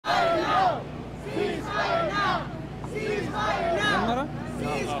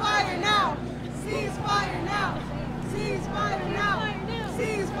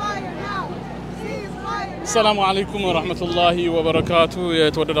السلام عليكم ورحمة الله وبركاته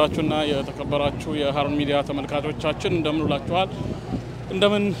የተወደዳችሁና የተከበራችሁ የሃሩን ሚዲያ ተመልካቾቻችን እንደምን ውላችኋል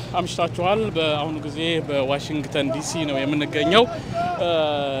እንደምን አምሽታችኋል በአሁኑ ጊዜ በዋሽንግተን ዲሲ ነው የምንገኘው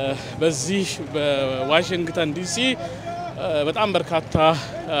በዚህ በዋሽንግተን ዲሲ በጣም በርካታ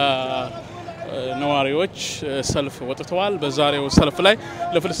ነዋሪዎች ሰልፍ ወጥተዋል በዛሬው ሰልፍ ላይ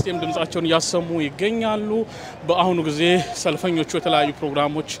ለፍልስጤም ድምጻቸውን ያሰሙ ይገኛሉ በአሁኑ ጊዜ ሰልፈኞቹ የተለያዩ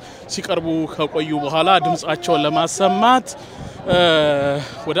ፕሮግራሞች ሲቀርቡ ከቆዩ በኋላ ድምጻቸውን ለማሰማት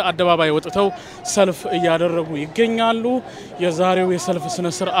ወደ አደባባይ ወጥተው ሰልፍ ያደረጉ ይገኛሉ የዛሬው የሰልፍ ስነ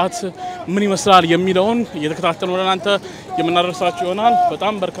ስርዓት ምን ይመስላል የሚለውን እየተከታተልን ወደ እናንተ የምናደርሳችሁ ይሆናል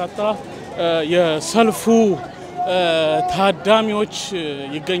በጣም በርካታ የሰልፉ ታዳሚዎች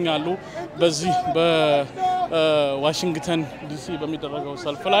ይገኛሉ በዚህ በዋሽንግተን ዲሲ በሚደረገው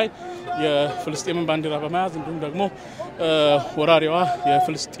ሰልፍ ላይ የፍልስጤምን ባንዲራ በመያዝ እንዲሁም ደግሞ ወራሪዋ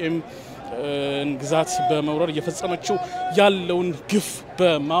የፍልስጤም ግዛት በመውረር እየፈጸመችው ያለውን ግፍ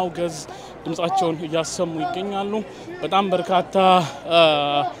በማውገዝ ድምጻቸውን ያሰሙ ይገኛሉ በጣም በርካታ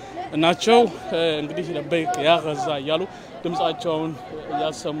ናቸው እንግዲህ ለበይቅ ያገዛ ያሉ ድምጻቸውን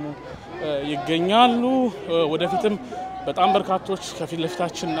ያሰሙ ይገኛሉ ወደፊትም በጣም በርካቶች ከፊት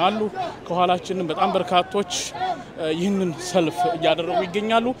ለፊታችን አሉ ከኋላችንም በጣም በርካቶች ይህንን ሰልፍ ያደረጉ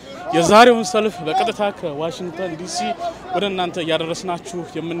ይገኛሉ የዛሬውን ሰልፍ በቀጥታ ከዋሽንግተን ዲሲ ወደ እናንተ ያደረስናችሁ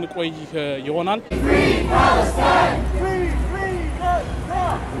የምንቆይ ይሆናል Free Palestine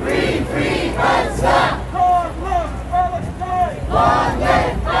Free Palestine Long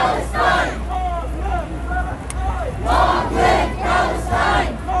live Palestine Long live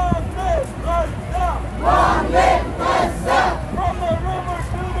Palestine Long live Gaza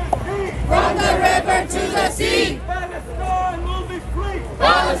From the river to the sea Palestine will be free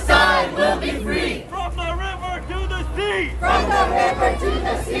Palestine will be free From the river to the sea From the river to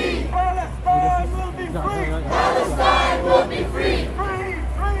the sea Palestine will be free Palestine will be free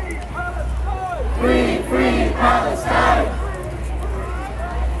Free Palestine Free Palestine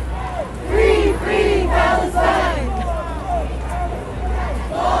Free Palestine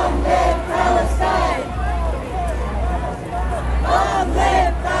Long live Palestine Long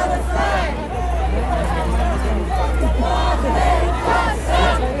live Palestine Long live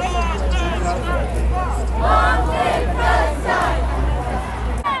Palestine Long live Palestine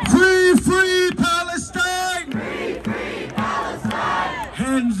Free Palestine Free Palestine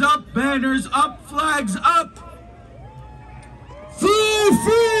Hands up, banners up, flags up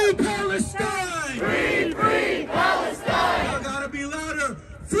Free Palestine Free Palestine I gotta be louder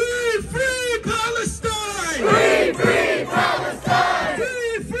Free Palestine Free Palestine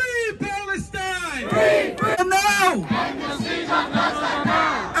Free Palestine Free And now End the siege on Gaza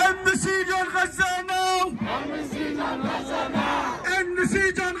now End the siege on Gaza now End the siege on Gaza now End the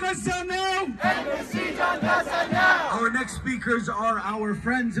siege on Gaza now End the siege on Gaza now Our next speakers are our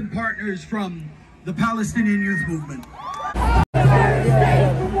friends and partners from the Palestinian Youth Movement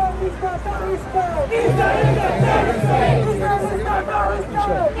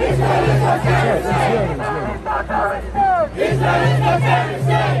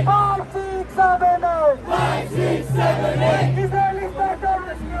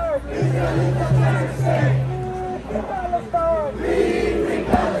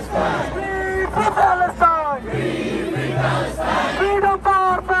Freedom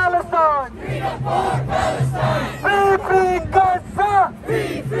for Palestine! Freedom for Palestine! Free Gaza!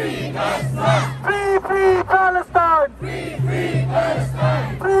 Free Gaza! Free Palestine! Free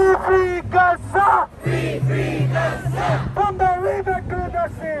Palestine! Free Gaza! Free Gaza! From the river to the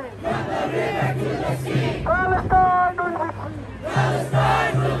sea! From the river to the sea! Palestine will be free!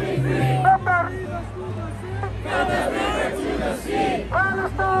 Palestine will be free! From the river to the sea! From the river to the sea!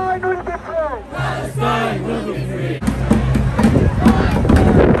 Palestine will be free! Palestine will be free! Palestine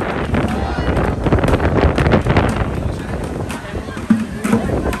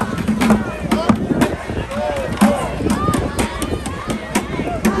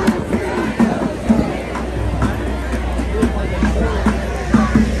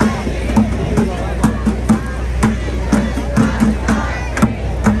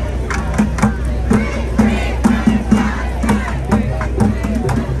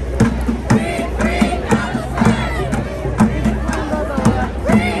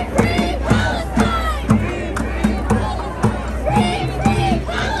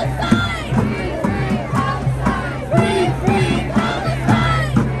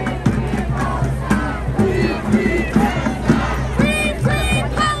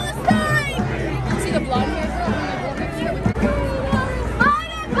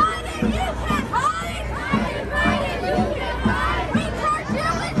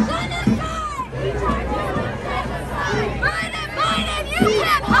You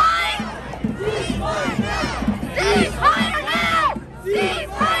can't hide! Ceasefire now!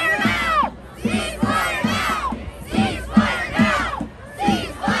 Ceasefire now! Ceasefire now! Ceasefire now!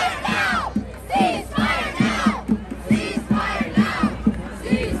 Ceasefire now! Ceasefire now! Ceasefire now!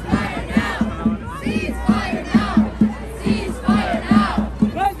 Ceasefire now! Ceasefire now! Ceasefire now! Ceasefire now!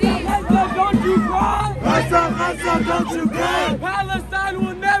 Gaza, don't you cry! Gaza, don't you cry! Palestine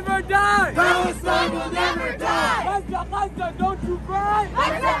will never die! Palestine will never die! Gaza, don't you cry!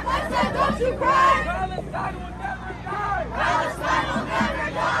 Gaza, don't you cry! Palestine will never die! Palestine will never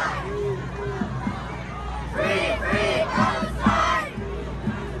die! Free, free Palestine!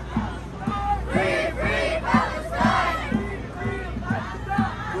 Free, free Palestine!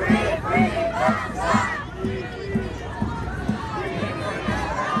 Free, free Palestine!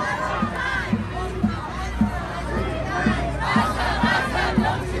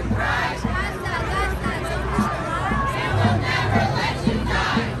 Don't you cry! We will never let you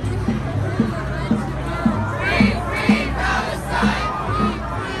die! Free, free Palestine!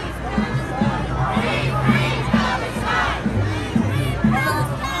 Free, free Palestine! Free, free Palestine! Free,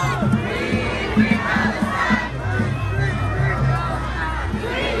 free Palestine!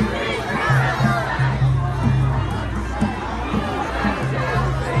 Free, free Palestine!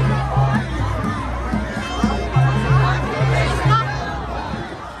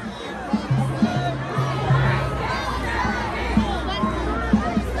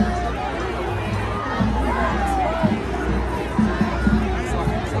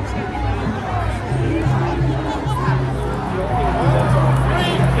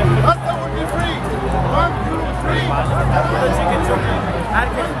 Gaza will be free! 1, 2, 3!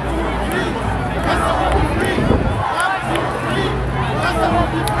 Gaza will be free! 1, 2, 3! Gaza will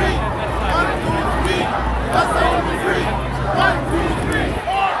be free! 1, 2, 3! Gaza will be free! 1, 2, 3!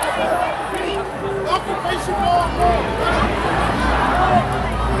 Occupation more and more!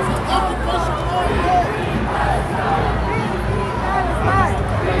 Occupation more and more!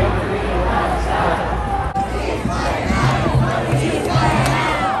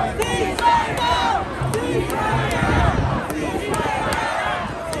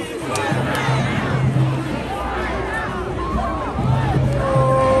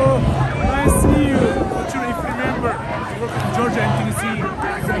 Nice to see you. Not sure if you remember, I worked in Georgia and Tennessee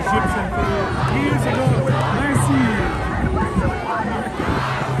as an Egyptian years ago. Nice to see you.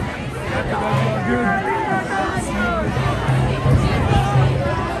 Happy that you are good. See you.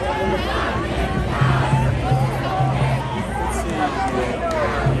 Let's see.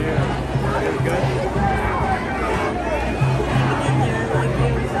 Yeah, very good.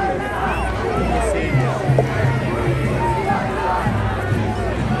 Let's see.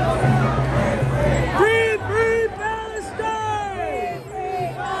 Free, free Palestine!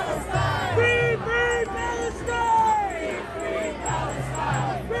 Free, free Palestine! Free, free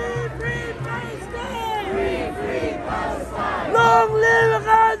Palestine! Free, free Palestine! Free, free Palestine! Long live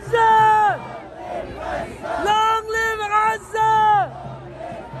Gaza! Long live Gaza!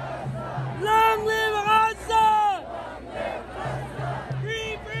 Long live Gaza!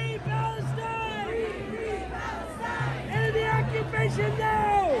 Free, free Palestine! End the occupation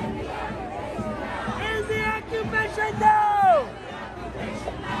now! End the occupation now!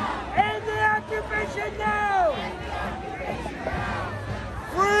 End the occupation now!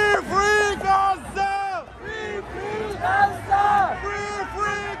 Free, free Gaza! Free, free Gaza! Free,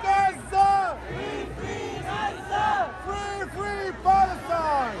 free Gaza! Free, free Gaza! Free, free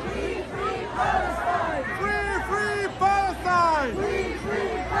Palestine! Free, free Palestine! Free, free Palestine! Free,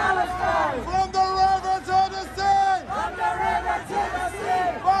 free Palestine! From the river to the sea! From the river to the sea!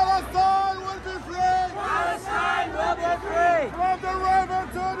 Palestine will be free! Palestine will be free! From the river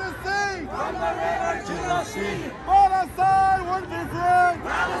to the sea! From the river to the sea! Palestine will be free!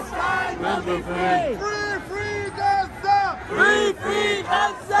 Palestine will be free! Free, free Gaza! Free, free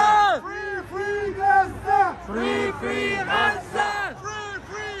Gaza! Free, free Gaza! Free, free Gaza!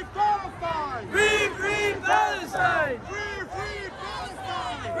 Free, free Palestine! Free, free Palestine! Free, free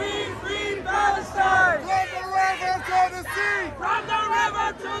Palestine! Free, free Palestine! From the river to the sea! From the river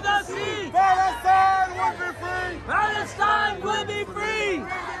to the sea! Palestine will be free! Palestine will be free!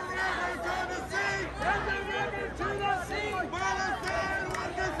 From the river to the sea! From the river to the sea! Palestine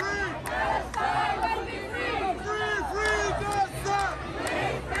will be free! Palestine will be free! Free, free Gaza!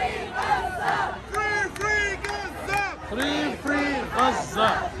 Free, free Gaza! Free, free Gaza! Free, free Gaza!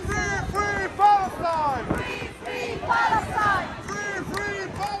 Free, free Palestine! Free, free Palestine! Free, free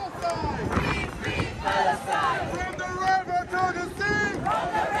Palestine! Free, free Palestine! From the river to the sea! From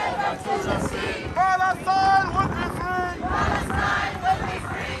the river to the sea! Palestine will be free! Palestine will be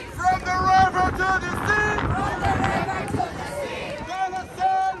free!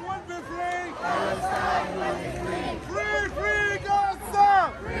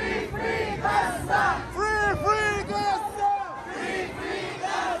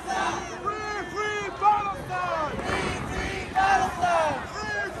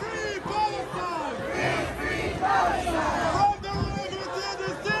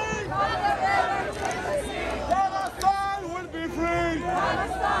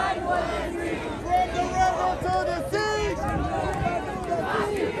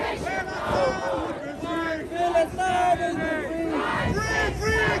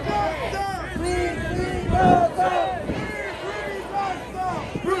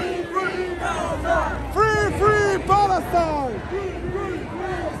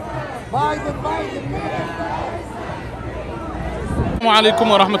 Biden. ሰላሙ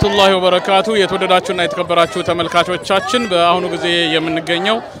አለይኩም ወራህመቱላሂ ወበረካቱ የተወደዳችሁና የተከበራችሁ ተመልካቾቻችን በአሁኑ ጊዜ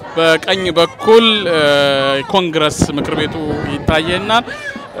የምንገኘው በቀኝ በኩል ኮንግረስ ምክር ቤቱ ይታየናል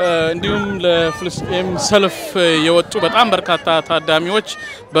እንዲሁም ለፍልስጤም ሰልፍ የወጡ በጣም በርካታ ታዳሚዎች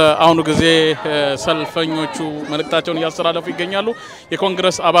በአሁኑ ጊዜ ሰልፈኞቹ መልእክታቸውን ያስተላልፉ ይገኛሉ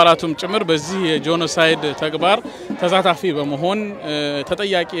የኮንግረስ አባላቱም ጭምር በዚህ የጄኖሳይድ ተግባር ተሳታፊ በመሆን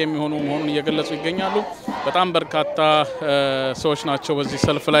ተጠያቂ የሚሆኑ መሆኑን እየገለጹ ይገኛሉ በጣም በርካታ ሰዎች ናቸው በዚህ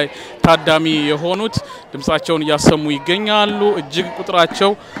ሰልፍ ላይ ታዳሚ የሆኑት ድምጻቸውን ያሰሙ ይገኛሉ እጅግ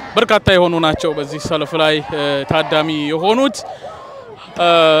ቁጥራቸው በርካታ የሆኑ ናቸው በዚህ ሰልፍ ላይ ታዳሚ የሆኑት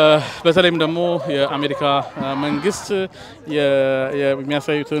በተለይም ደግሞ የአሜሪካ መንግስት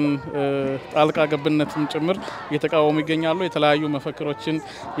የሚያሳዩትን ጣልቃ ገብነትም ጭምር እየተቃወሙ ይገኛሉ የተለያዩ መፈክሮችን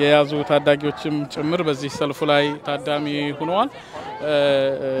የያዙ ታዳጊዎችም ጭምር በዚህ ሰልፍ ላይ ታዳሚ ሆነዋል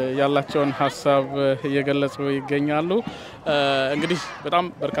ያላቸውን ሐሳብ እየገለጹ ይገኛሉ እንግዲህ በጣም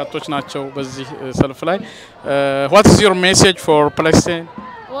በርካቶች ናቸው በዚህ ሰልፍ ላይ What is your message for Palestine?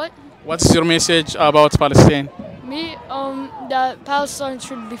 What is your message about Palestine? Me, that Palestine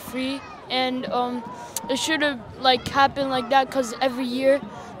should be free, and it should have happened like that. Cause every year,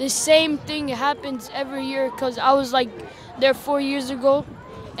 the same thing happens every year. Cause I was there 4 years ago,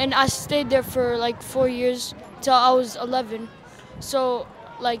 and I stayed there for 4 years till I was 11. So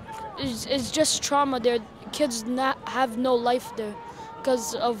it's just trauma there. Kids have no life there, cause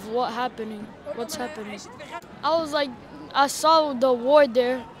of what's happening. I was I saw the war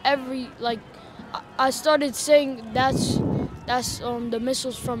there I started saying that's the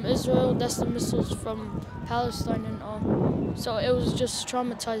missiles from Israel, that's the missiles from Palestine and all. So it was just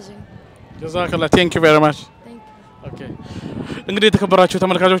traumatizing. Jazakallah, thank you very much. Thank you. Okay. እንግዲህ የተከበራችሁ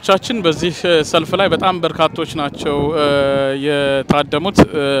ተመልካቾቻችን በዚህ ሰልፍ ላይ በጣም በርካቶች ናቸው የታደሙት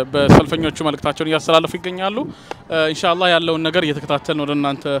በሰልፈኞቹ መልእክታቸውን ያስተላልፉ ይገኛሉ ኢንሻአላህ ያለውን ነገር እየተከታተልን ወደ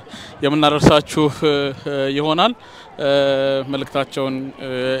እናንተ የምናደርሳችሁ ይሆናል መልእክታቸውን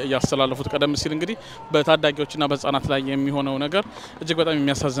ያስተላልፉት ቀደም ሲል እንግዲህ በታዳጊዎችና በህፃናት ላይ የሚሆነው ነገር እጅግ በጣም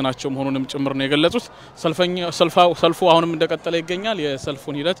የሚያሳዝናቸው መሆኑንም ጭምር ነው የገለጹት ሰልፉ አሁንም እንደቀጠለ ይገኛል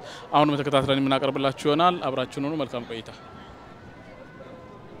የሰልፉን ሂደት አሁንም ተከታትለን የምናቀርብላችሁ ይሆናል አብራችሁን ሁኑ መልካም ቆይታ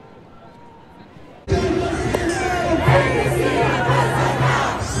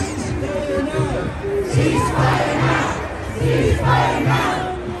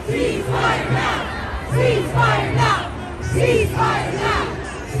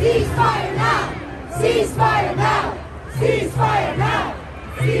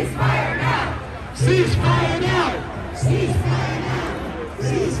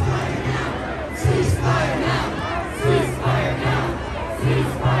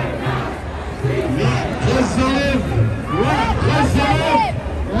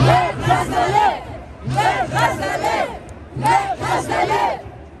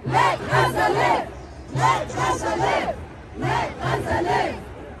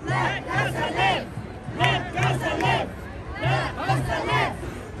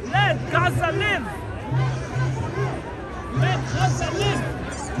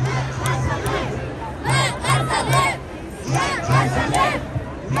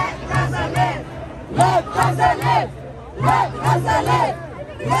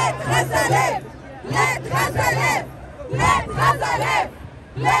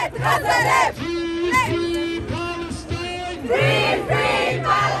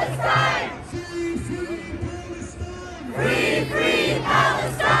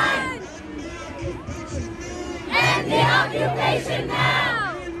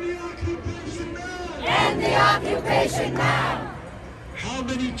How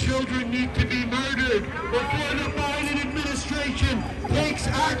many children need to be murdered before the Biden administration takes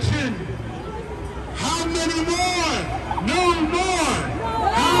action? How many more? No more!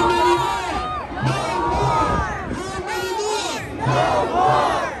 How many more? No more! How many more? No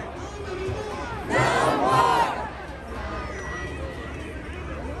more! No more!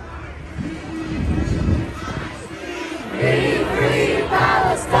 Free, free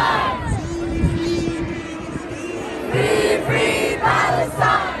Palestine! Free, free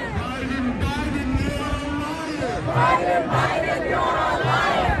Palestine! Biden, you're a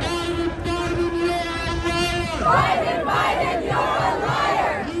liar! Biden, you're a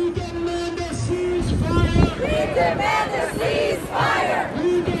liar! We demand a ceasefire! We demand a ceasefire!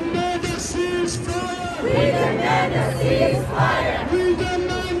 We demand a ceasefire! We demand a ceasefire! We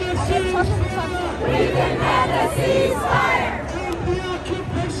demand a ceasefire! We demand a ceasefire!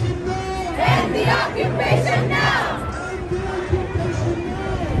 End the occupation now!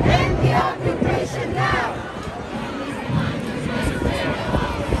 End the occupation now!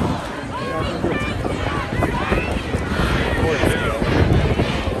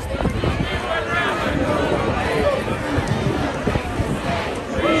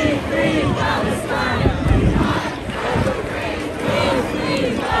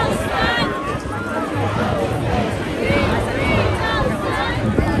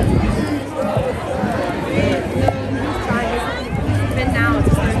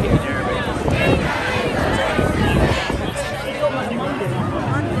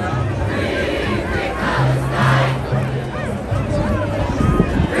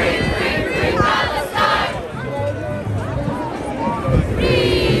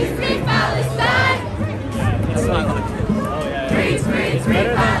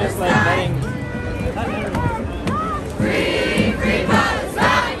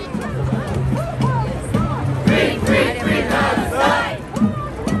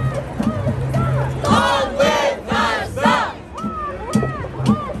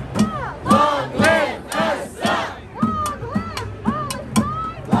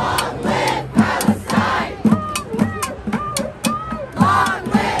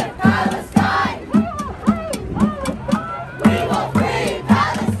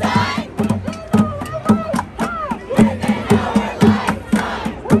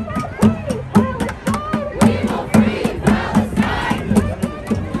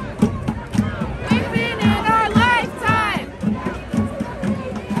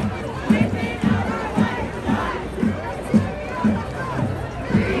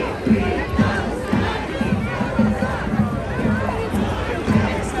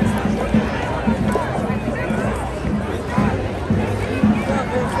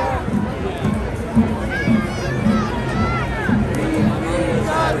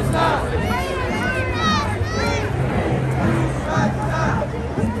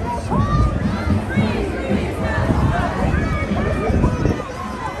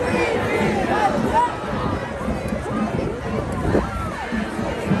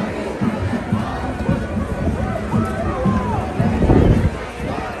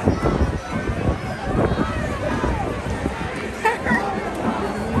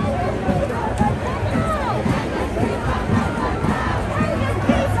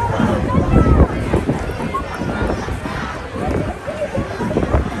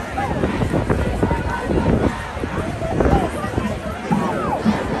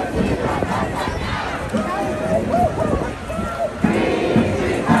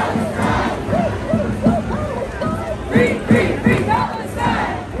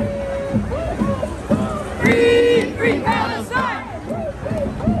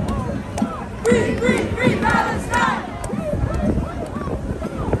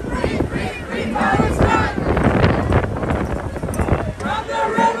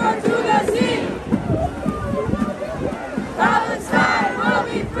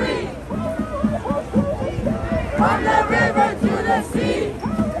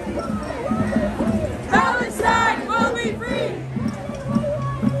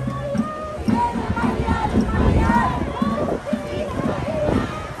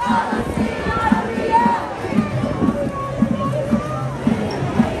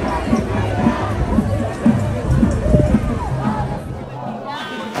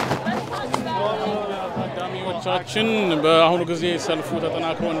 ቻችን በአሁኑ ጊዜ ሰልፉ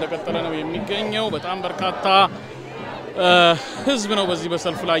ተጠናክሮ እንደቀጠለ ነው የሚገኘው በጣም በርካታ ህዝብ ነው በዚህ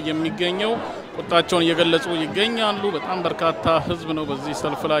በሰልፍ ላይ የሚገኘው ቁጣቸውን እየገለጹ ይገኛሉ በጣም በርካታ ህዝብ ነው በዚህ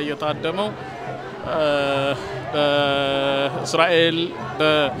ሰልፍ ላይ የታደመው በእስራኤል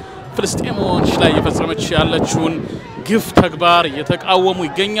በፍልስጤሞች ላይ የፈጸመች ያለችውን ግፍ ተግባር እየተቃወሙ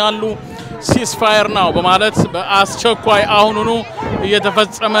ይገኛሉ ሲስፋየር ነው በማለት በአስቸኳይ አሁኑኑ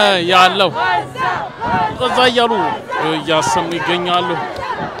እየተፈጸመ ያለው ከዛ ያሉ ያሰሙ ይገኛሉ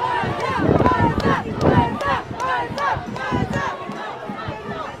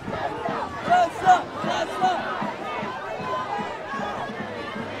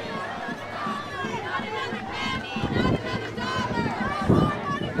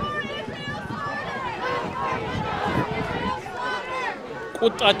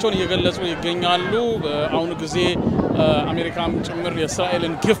ቁጣቸውን እየገለጹ ይገኛሉ በአሁኑ ጊዜ አሜሪካም ጭምር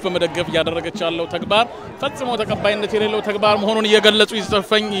የእስራኤልን ግፍ በመደገፍ ያደረገች ያለው ተግባር ፈጽሞ ተቀባይነት የሌለው ተግባር መሆኑን እየገለጹ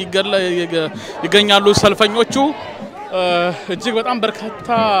ይገኛሉ ሰልፈኞቹ እጅግ በጣም በርካታ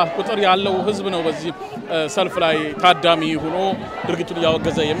ቁጥር ያለው ህዝብ ነው በዚህ ሰልፍ ላይ ታዳሚ ሆኖ ድርጊቱን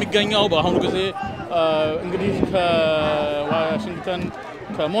ያወገዘ የሚገኘው በአሁኑ ጊዜ እንግዲህ ከዋሽንግተን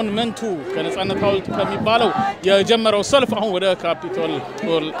ከሞኑመንቱ ከነጻነት ሐውልት ከሚባለው የጀመረው ሰልፍ አሁን ወደ ካፒቶል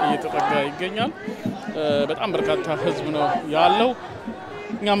ሆል እየተጠጋ ይገኛል በጣም በርካታ ህዝብ ነው ያለው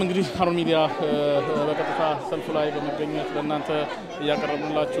እኛም እንግዲህ ሃሩን ሚዲያ በቀጥታ ሰልፉ ላይ በመገኘት ለእናንተ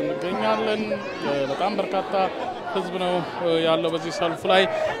እያቀረብንላችሁ እንገኛለን በጣም በርካታ ህዝብ ነው ያለው በዚህ ሰልፍ ላይ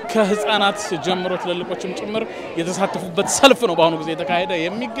ከህፃናት ጀምሮ ትልልቆችም ጭምር የተሳተፉበት ሰልፍ ነው በአሁኑ ጊዜ የተካሄደ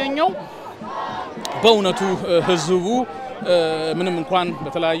የሚገኘው በእውነቱ ህዝቡ ምንም እንኳን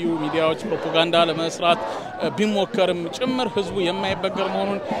በተለያዩ ሚዲያዎች ፕሮፓጋንዳ ለመስራት ቢሞከርም ጭምር ህዝቡ የማይበገር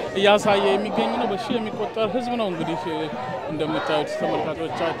መሆኑን ያሳየ የሚገኝ ነው። በሺ የሚቆጠር ህዝብ ነው እንግዲህ እንደምታዩት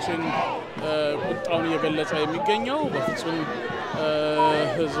ተመልካቾቻችን ቁጣውን እየገለጸ የሚገኘው በፍጹም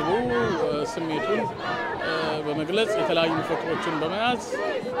ህዝቡ ስሜቱን በመግለጽ የተለያዩ መፈክሮችን በመያዝ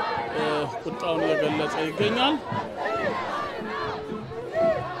ቁጣውን እየገለጸ ይገኛል።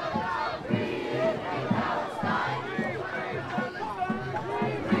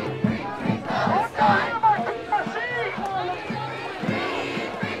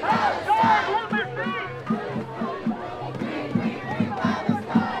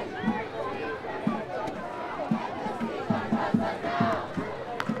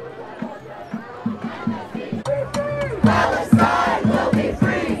 Palestine will be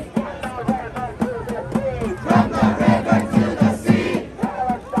free. From the river to the sea.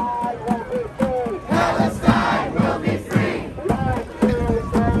 Palestine will be free.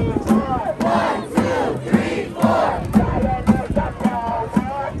 1, 2, 3, 4.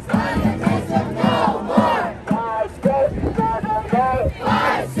 Zionism no more. 5,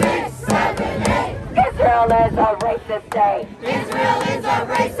 6, 7, 8. Israel is a racist state. Israel is a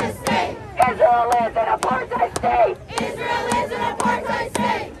racist state. Israel is an apartheid state. Israel is an apartheid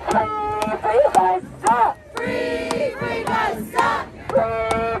state. Free Gaza. Free, free Gaza.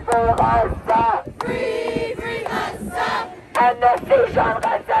 Free Gaza. Free Gaza. And the siege on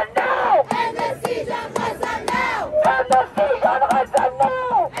Gaza now. And the siege on Gaza now. And the siege on Gaza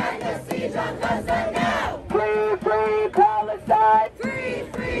now. And the siege on Gaza now. Free Palestine.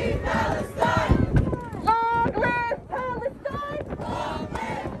 Free Palestine. Long live Palestine. Long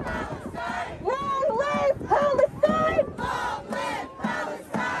live Palestine. Long live Palestine. Long live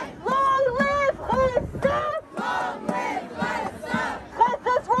Palestine. Long live Gaza. Long live Gaza.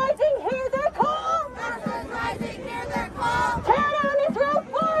 Gaza's rising, hear their call. Gaza's rising, hear their call. Tear down Israel's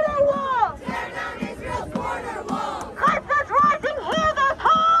border wall. Tear down Israel's border wall. Gaza's rising, hear their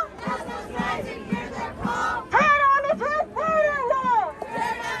call. Gaza's rising, hear their call. Tear down Israel's border wall.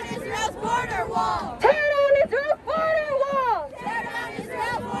 Tear down Israel's border wall. Tear down Israel's border wall. Tear down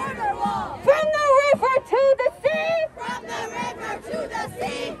Israel's border wall. From the river to the sea. From the river to the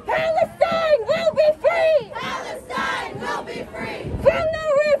sea. Palestine will be free. Palestine will be free. From the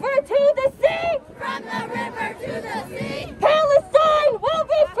river to the sea. From the river to the sea. Palestine will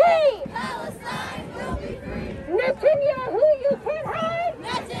be free. Palestine will be free. Netanyahu, you can't hide.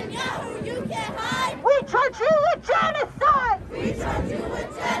 Netanyahu, you can't hide. We charge you with genocide. We charge you with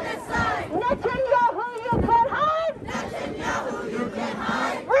genocide. Netanyahu, you can't hide. Netanyahu, you can't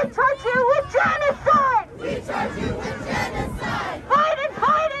hide. We charge you with genocide. We charge you with genocide.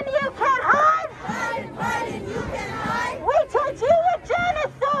 Biden, you can't hide. Biden, you can't hide. We charge you with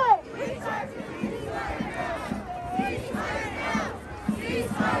genocide. We charge you with genocide. Ceasefire now.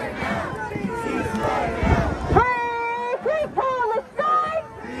 Ceasefire now. Ceasefire now. Free Palestine.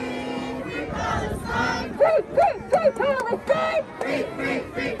 Free Palestine. Free Palestine. Free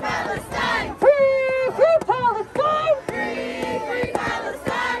Palestine. Free Palestine. Free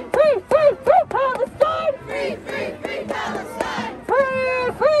Palestine. Free Palestine. Free Palestine. Free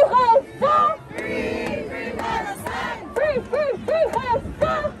Gaza. Free Palestine. Free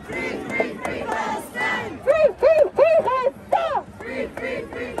Gaza. Free Palestine. Free Gaza. Free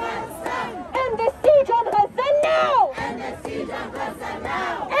Palestine. And the siege on Gaza now. And the siege on Gaza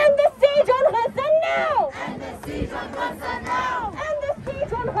now. And the siege on Gaza now. And the siege on Gaza now. And the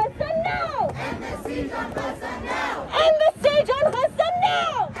siege on Gaza now. And the siege on Gaza now. And the siege on Gaza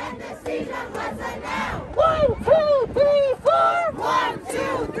now. And the siege on Gaza now. 1, 2, 3, 4. 1,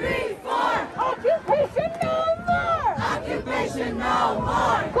 2, 3, 4. Occupation no more. Occupation no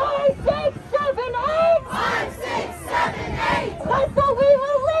more. 5, 6, 7, 8. 5, 6, 7, 8. Gaza we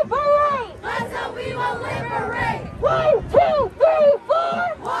will liberate. Gaza we will liberate. 1, 2, 3,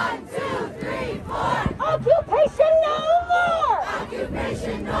 4. 1, 2, 3, 4. Occupation no more.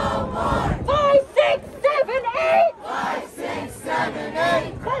 Occupation no more. 5, 6, 7, 8. 5, 6, 7,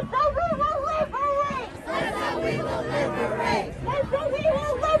 8. Gaza we will liberate. Gaza we will liberate. Gaza we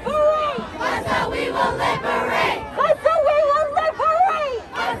will liberate. Gaza we will liberate. Gaza we will liberate.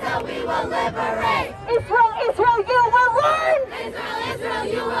 Gaza we will liberate. Israel, you will learn. Israel,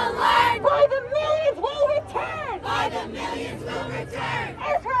 you will learn. By the millions will return. By the millions will return.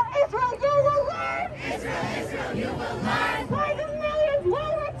 Israel, you will learn. Israel, you will learn. By the millions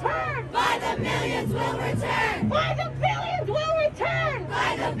will return. By the millions will return. By the billions will return.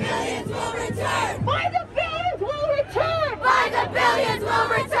 By the billions will return. By the billions will return. By the billions will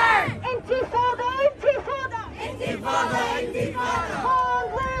return. Intifada, intifada. Intifada, intifada. Long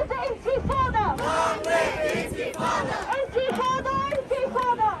live the intifada. Long live the intifada.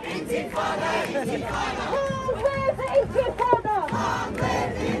 From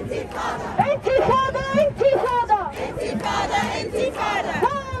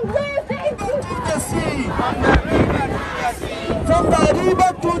the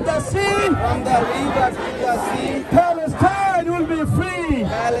river to the sea, from the river to the sea, Palestine will be free.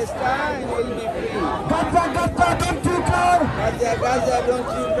 Palestine will be free. Gaza, Gaza, don't you cry. Gaza, Gaza, don't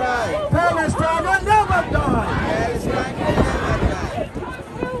you cry. Palestine will never die. Palestine will never die.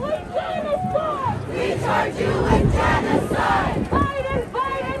 We charge you with genocide. Biden,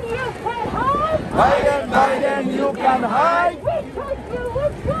 Biden, you can hide. Biden, Biden, you can hide. We charge you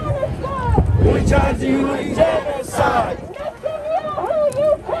with genocide. We charge you with genocide. Netanyahu,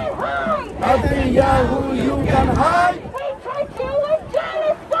 you can hide. Netanyahu, you can hide. We charge you with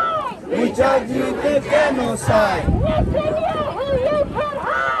genocide. We charge you with genocide. Netanyahu, you can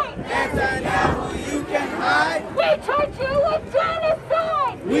hide. Netanyahu, you can hide. We charge you with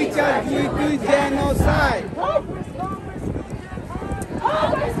genocide. We charge you with genocide. Congress,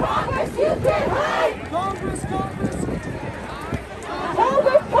 Congress, you can hide. Congress, Congress.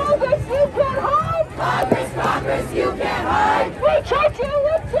 Congress, Congress, you can hide. Congress, Congress, you can hide. We charge you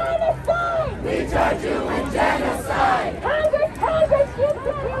with genocide. We charge you with genocide. Congress, Congress, you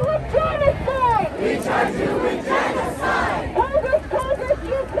charge you with genocide. We charge you with genocide. Congress, Congress,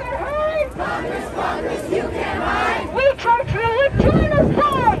 you can hide. Congress, Congress, you can hide. We charge you with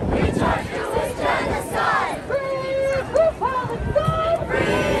genocide. We charge you with genocide. Free Palestine.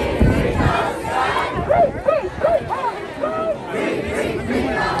 Free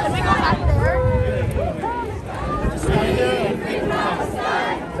Palestine. Free Palestine. Free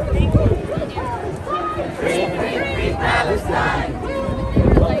Palestine. Can we go back there? Free Palestine. Free Palestine.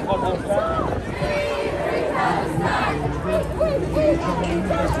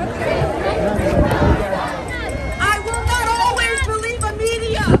 I will not always believe a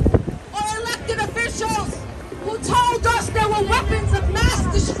media or elected officials who told us there were weapons of mass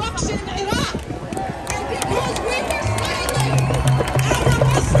destruction in Iraq. And because we were silent, our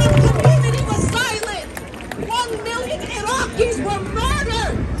Muslim community was silent. 1 million Iraqis were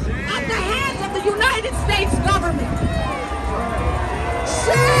murdered at the hands of the United States government.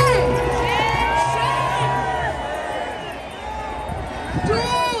 Shame! Do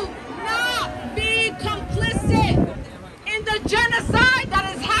not be complicit in the genocide that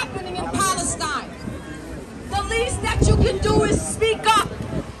is happening in Palestine. The least that you can do is speak up,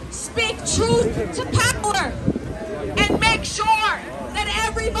 speak truth to power, and make sure that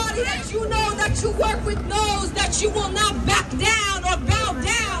everybody that you know that you work with knows that you will not back down or bow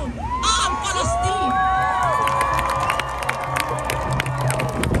down on Palestine.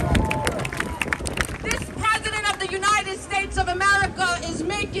 This President of the United States of America is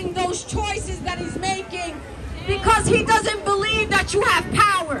making those choices that he's making because he doesn't believe that you have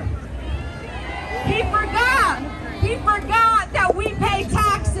power. He forgot that we pay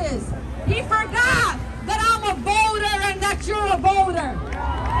taxes. He forgot that I'm a voter and that you're a voter.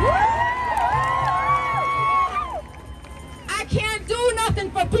 I can't do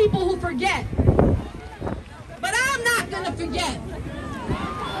nothing for people who forget. But I'm not gonna forget.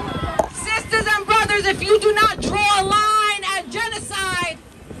 Sisters and brothers, if you do not draw a line at genocide,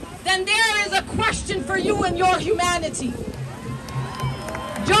 then there is a question for you and your humanity.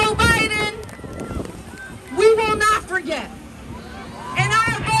 Joe Biden, we will not forget. And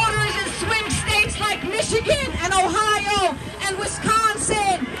our voters in swing states like Michigan and Ohio and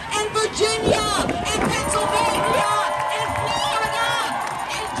Wisconsin and Virginia and Pennsylvania and Florida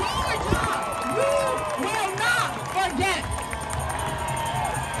and Georgia, we will not forget.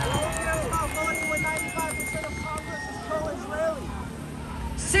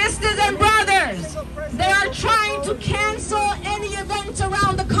 Sisters and brothers, they are trying to cancel any event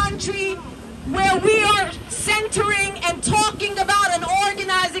around the country where we are centering and talking about and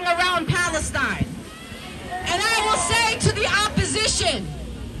organizing around Palestine. And I will say to the opposition,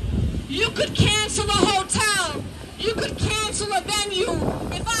 you could cancel a hotel, you could cancel a venue.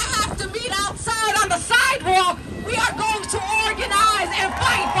 If I have to meet outside on the sidewalk, we are going to organize and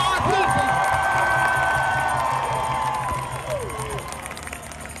fight for our people.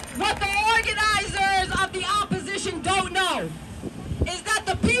 What the organizers of the opposition don't know is that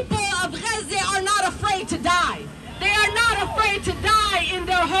the people of Gaza are not afraid to die. They are not afraid to die in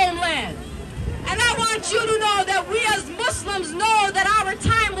their homeland. And I want you to know that we as Muslims know that our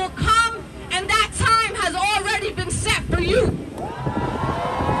time will come, and that time has already been set for you.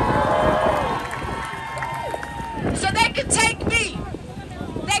 So they could take me.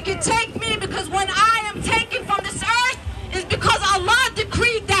 They could take me because when I am taken from this earth is because Allah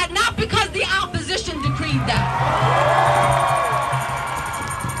decreed that, not because the opposition decreed that.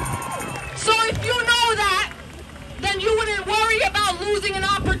 So if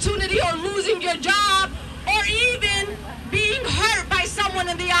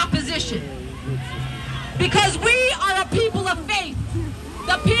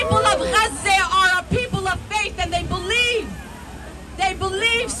people of Gaza are a people of faith, and they believe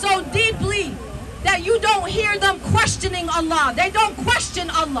so deeply that you don't hear them questioning Allah. They don't question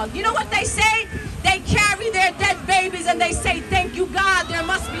Allah. You know what they say? They carry their dead babies and they say, thank you God, there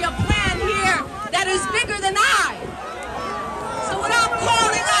must be a plan here that is bigger than I. So what I'm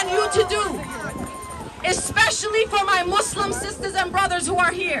calling on you to do, especially for my Muslim sisters and brothers who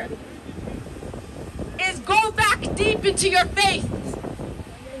are here, is go back deep into your faith.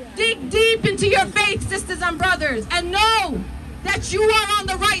 Dig deep into your faith, sisters and brothers, and know that you are on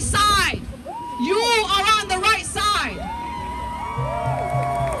the right side. You are on the right side.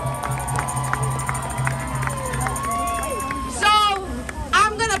 So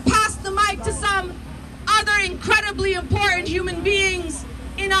I'm going to pass the mic to some other incredibly important human beings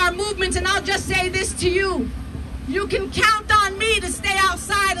in our movement, and I'll just say this to you. You can count on me to stay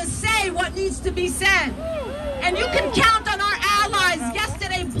outside and say what needs to be said. And you can count on our allies.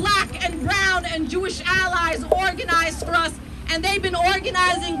 Yesterday, black and brown and Jewish allies organized for us, and they've been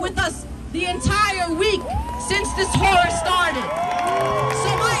organizing with us the entire week since this horror started. So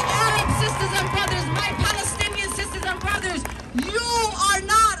my Arab sisters and brothers, my Palestinian sisters and brothers, you are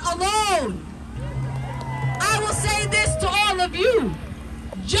not alone. I will say this to all of you.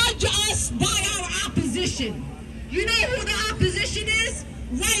 Judge us by our opposition. You know who the opposition is?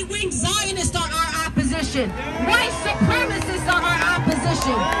 Right-wing Zionists are our opposition. White supremacists are our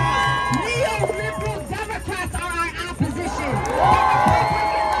opposition. Neoliberal Democrats are our opposition.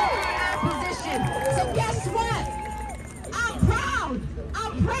 So guess what?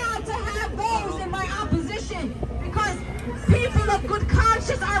 I'm proud to have those in my opposition, because people of good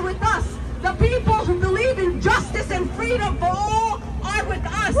conscience are with us. The people who believe in justice and freedom for all are with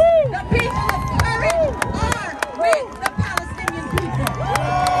us. The people of courage are with the Palestinian people.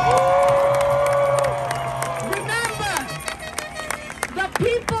 Remember, the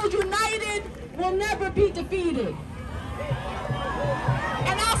people united will never be defeated.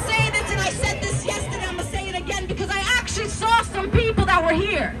 And I'll say this, and I said this yesterday, I'm going to say it again, because I actually saw some people that were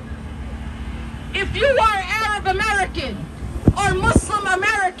here. If you are Arab American, or Muslim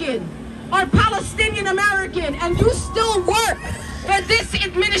American, or Palestinian American, and you still work for this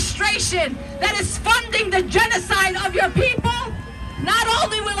administration that is funding the genocide of your people, not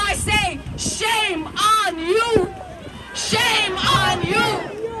only will I say, shame on you, shame on you.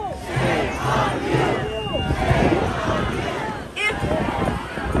 Shame on you.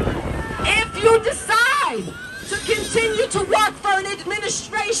 If you decide to continue to work for an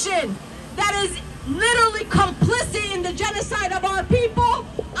administration that is literally complicit in the genocide of our people,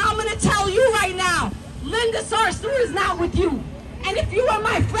 I'm going to tell you right now, Linda Sarsour is not with you. And if you were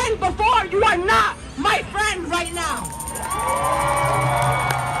my friend before, you are not my friend right now.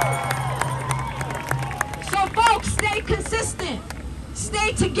 So folks, stay consistent,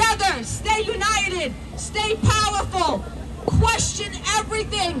 stay together, stay united, stay powerful. Question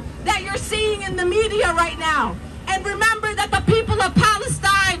everything that you're seeing in the media right now. And remember that the people of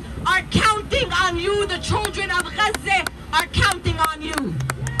Palestine are counting on you. The children of Gaza are counting on you.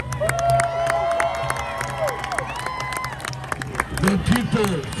 The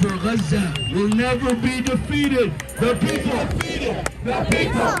people for Gaza will never be defeated. The people The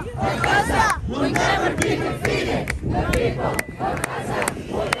people for Gaza will never be defeated. The people for Gaza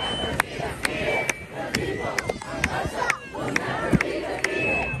will never be defeated. The people for Gaza will never be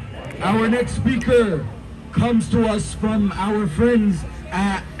defeated. Our next speaker comes to us from our friends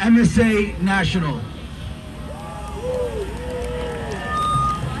at MSA National.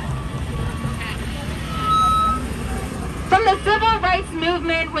 From the civil rights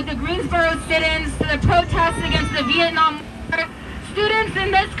movement with the Greensboro sit-ins to the protests against the Vietnam War, students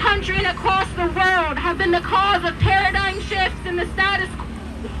in this country and across the world have been the cause of paradigm shifts in the status quo.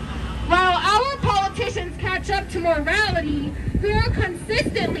 While our politicians catch up to morality, we are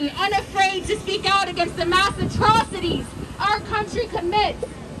consistently unafraid to speak out against the mass atrocities our country commits.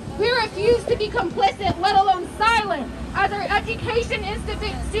 We refuse to be complicit, let alone silent, as our education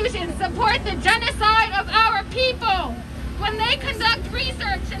institutions support the genocide of our people. When they conduct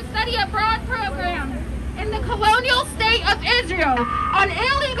research and study abroad programs in the colonial state of Israel on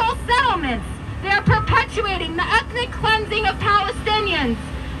illegal settlements, they are perpetuating the ethnic cleansing of Palestinians.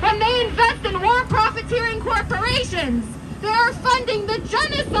 When they invest in war profiteering corporations, they are funding the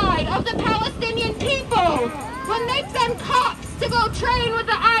genocide of the Palestinian people. When they send cops to go train with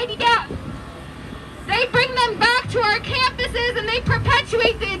the IDF, they bring them back to our campuses and they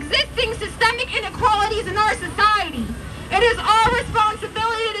perpetuate the existing systemic inequalities in our society. It is our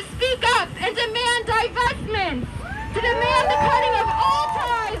responsibility to speak up and demand divestment, to demand the cutting of all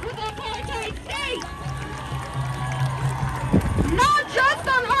ties with the apartheid state. Not just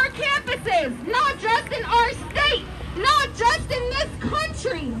our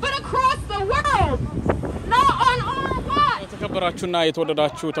የተከበራችሁና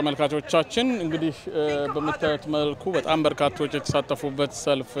የተወደዳችሁ ተመልካቾቻችን እንግዲህ በመታየት መልኩ በጣም በርካቶች የተሳተፉበት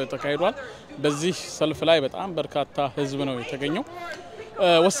ሰልፍ ተካሂዷል። በዚህ ሰልፍ ላይ በጣም በርካታ ህዝብ ነው የተገኘው።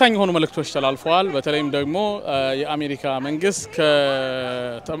 ወሳኝ የሆኑ መልእክቶች ተላልፈዋል። በተለይም ደግሞ የአሜሪካ መንግስት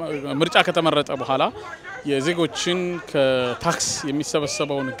ከምርጫ ከተመረጠ በኋላ የዜጎችን ከታክስ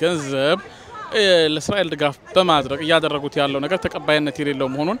የሚሰበሰበውን ገንዘብ ለእስራኤል ድጋፍ በማድረግ ያደረጉት ያለው ነገር ተቀባይነት የሌለው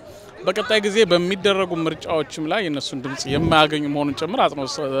መሆኑን በቀጣይ ጊዜ በሚደረጉ ምርጫዎችም ላይ የነሱን ድምጽ የማያገኙ መሆኑን ጭምር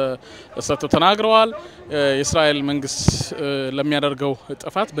አጽንኦት ሰጥተው ተናግረዋል። የእስራኤል መንግስት ለሚያደርገው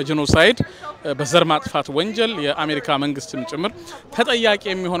ጥፋት በጄኖሳይድ በዘር ማጥፋት ወንጀል የአሜሪካ መንግስትም ጭምር ተጠያቂ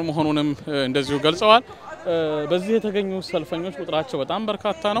የሚሆን መሆኑንም እንደዚሁ ገልጸዋል። በዚህ የተገኙ ሰልፈኞች ቁጥራቸው በጣም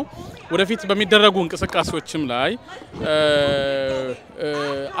በርካታ ነው። ወደፊት በሚደረጉ እንቅስቃሴዎችም ላይ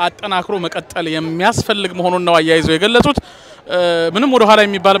አጠናክሮ መቀጠል የሚያስፈልግ መሆኑን ነው አያይዘው የገለጹት። ምንም ወደ ኋላ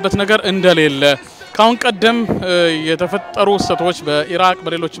የሚባልበት ነገር እንደሌለ ካሁን ቀደም የተፈጠሩ ስህተቶች በኢራቅ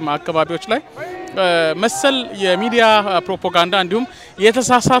በሌሎችም አካባቢዎች ላይ መሰል የሚዲያ ፕሮፓጋንዳ እንዲሁም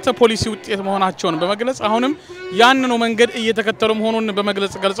የተሳሳተ ፖሊሲ ውጤት መሆናቸውን በመግለጽ አሁንም ያንኑ መንገድ እየተከተሉ መሆኑን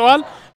በመግለጽ ገልጸዋል።